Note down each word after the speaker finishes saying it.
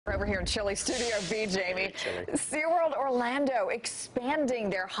We're over here in Chile Studio B, Jamie. SeaWorld Orlando expanding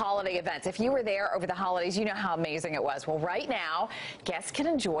their holiday events. If you were there over the holidays, you know how amazing it was. Well, right now, guests can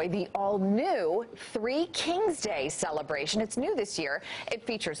enjoy the all-new Three Kings Day celebration. It's new this year. It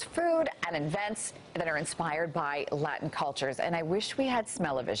features food and events that are inspired by Latin cultures. And I wish we had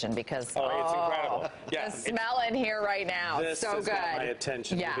smell-o-vision because, it's incredible. Yeah, the smell in here right now. This so has good. got my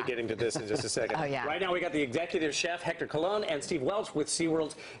attention. Yeah. We'll be getting to this in just a second. Oh, yeah. Right now, we got the executive chef, Hector Colon, and Steve Welch with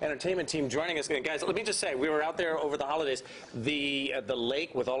SeaWorld's entertainment team joining us. And guys, let me just say, we were out there over the holidays. The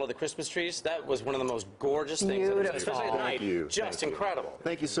lake with all of the Christmas trees, that was one of the most gorgeous things. Beautiful. Especially at night. Just incredible.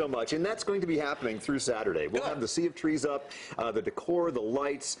 Thank you so much. And that's going to be happening through Saturday. We'll have the sea of trees up, the decor, the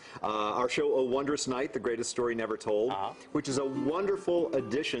lights, our show, A Wondrous Night, The Greatest Story Never Told, which is a wonderful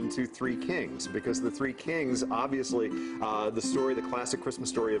addition to Three Kings, because the Three Kings, obviously, the story, the classic Christmas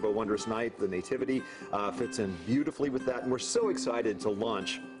story of A Wondrous Night, the Nativity, fits in beautifully with that. And we're so excited to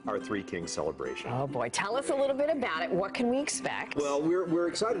launch our Three Kings celebration. Oh boy, tell us a little bit about it. What can we expect? Well, we're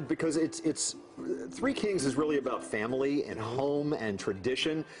excited because it's Three Kings is really about family and home and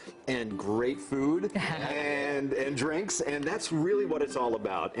tradition and great food and drinks, and that's really what it's all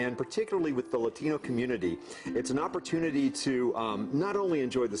about. And particularly with the Latino community, it's an opportunity to not only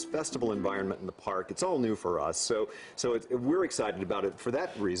enjoy this festival environment in the park, it's all new for us, so we're excited about it for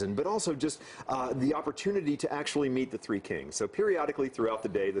that reason, but also just the opportunity to actually meet the Three Kings. So periodically throughout the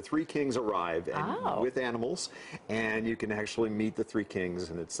day, the Three Kings arrive and with animals, and you can actually meet the Three Kings,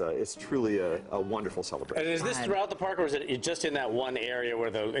 and it's truly a wonderful celebration. And is this throughout the park, or is it just in that one area where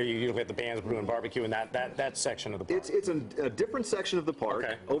you get the bands brewing barbecue and that section of the park? It's a different section of the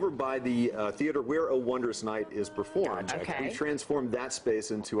park, over by the theater where A Wondrous Night is performed. We transformed that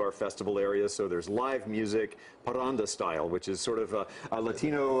space into our festival area, so there's live music, parranda style, which is sort of a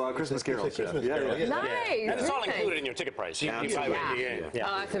Latino Christmas carol. Nice. And it's all included in your ticket price. Oh,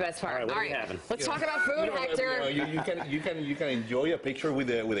 that's the best part. All right, let's talk about food, Hector. You can enjoy a picture with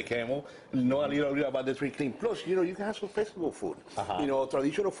a camel, know a little bit about the Three Kings. Plus, you can have some festival food.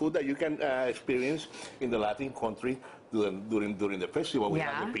 Traditional food that you can experience in the Latin country during the festival. We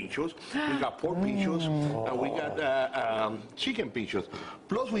have the pinchos, we got pork pinchos, and we got chicken pinchos.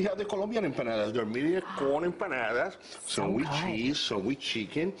 Plus, we have the Colombian empanadas. They're medium corn empanadas, some with cheese, some with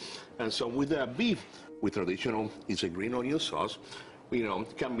chicken, and some with beef. With traditional, it's a green onion sauce.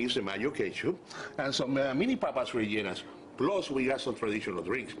 Can mix the mayo ketchup, and some mini papas rellenas. Plus, we got some traditional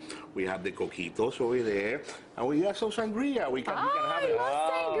drinks. We have the coquitos over there, and we got some sangria. We can have it.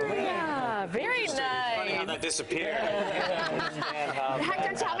 Sangria. Very nice. Funny how that disappeared.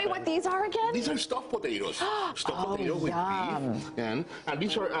 Hector, tell me what these are again? These are stuffed potatoes. Stuffed potatoes with beef. And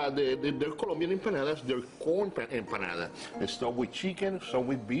these are they're Colombian empanadas. They're corn empanada. It's stuffed with chicken, some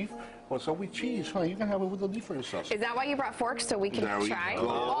with beef, or some with cheese. You can have it with a different sauce. Is that why you brought forks, so we can try?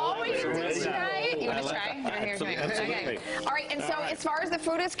 Oh, you did try? You want to try? Okay. All right, and so as far as the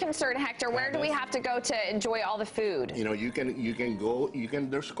food is concerned, Hector, where do we have to go to enjoy all the food? You can go,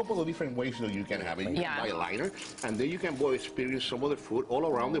 there's a couple of different ways that you can have it. You can buy a liner, and then you can go experience some of the food all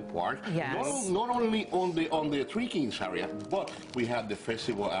around the park. Yes. Not only on the Three Kings area, but we have the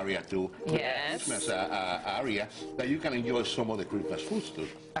festival area too. Yes. Christmas area that you can enjoy some of the Christmas foods too.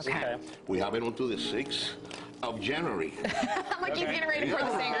 Okay. We have it until the 6th of January. I'm like, he's getting ready to pour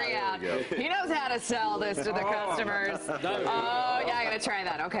the sangria out. He knows how to sell this to the customers. Oh, yeah, I got to try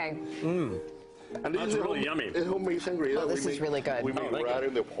that. Okay. And this is really yummy. It's homemade sangria. Oh, this is really good. We make right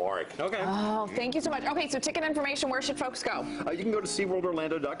in the park. Okay. Oh, thank you so much. Okay, so ticket information, where should folks go? You can go to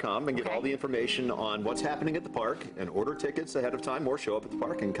SeaWorldOrlando.com and get all the information on what's happening at the park and order tickets ahead of time or show up at the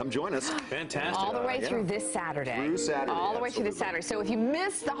park and come join us. Fantastic. All the way through this Saturday. Through Saturday. All the way through this Saturday. So if you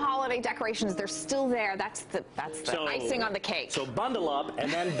missed the holiday decorations, they're still there. That's the icing on the cake. So bundle up and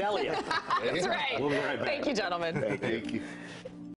then belly up. That's right. We'll be right back. Thank you, gentlemen. Thank you.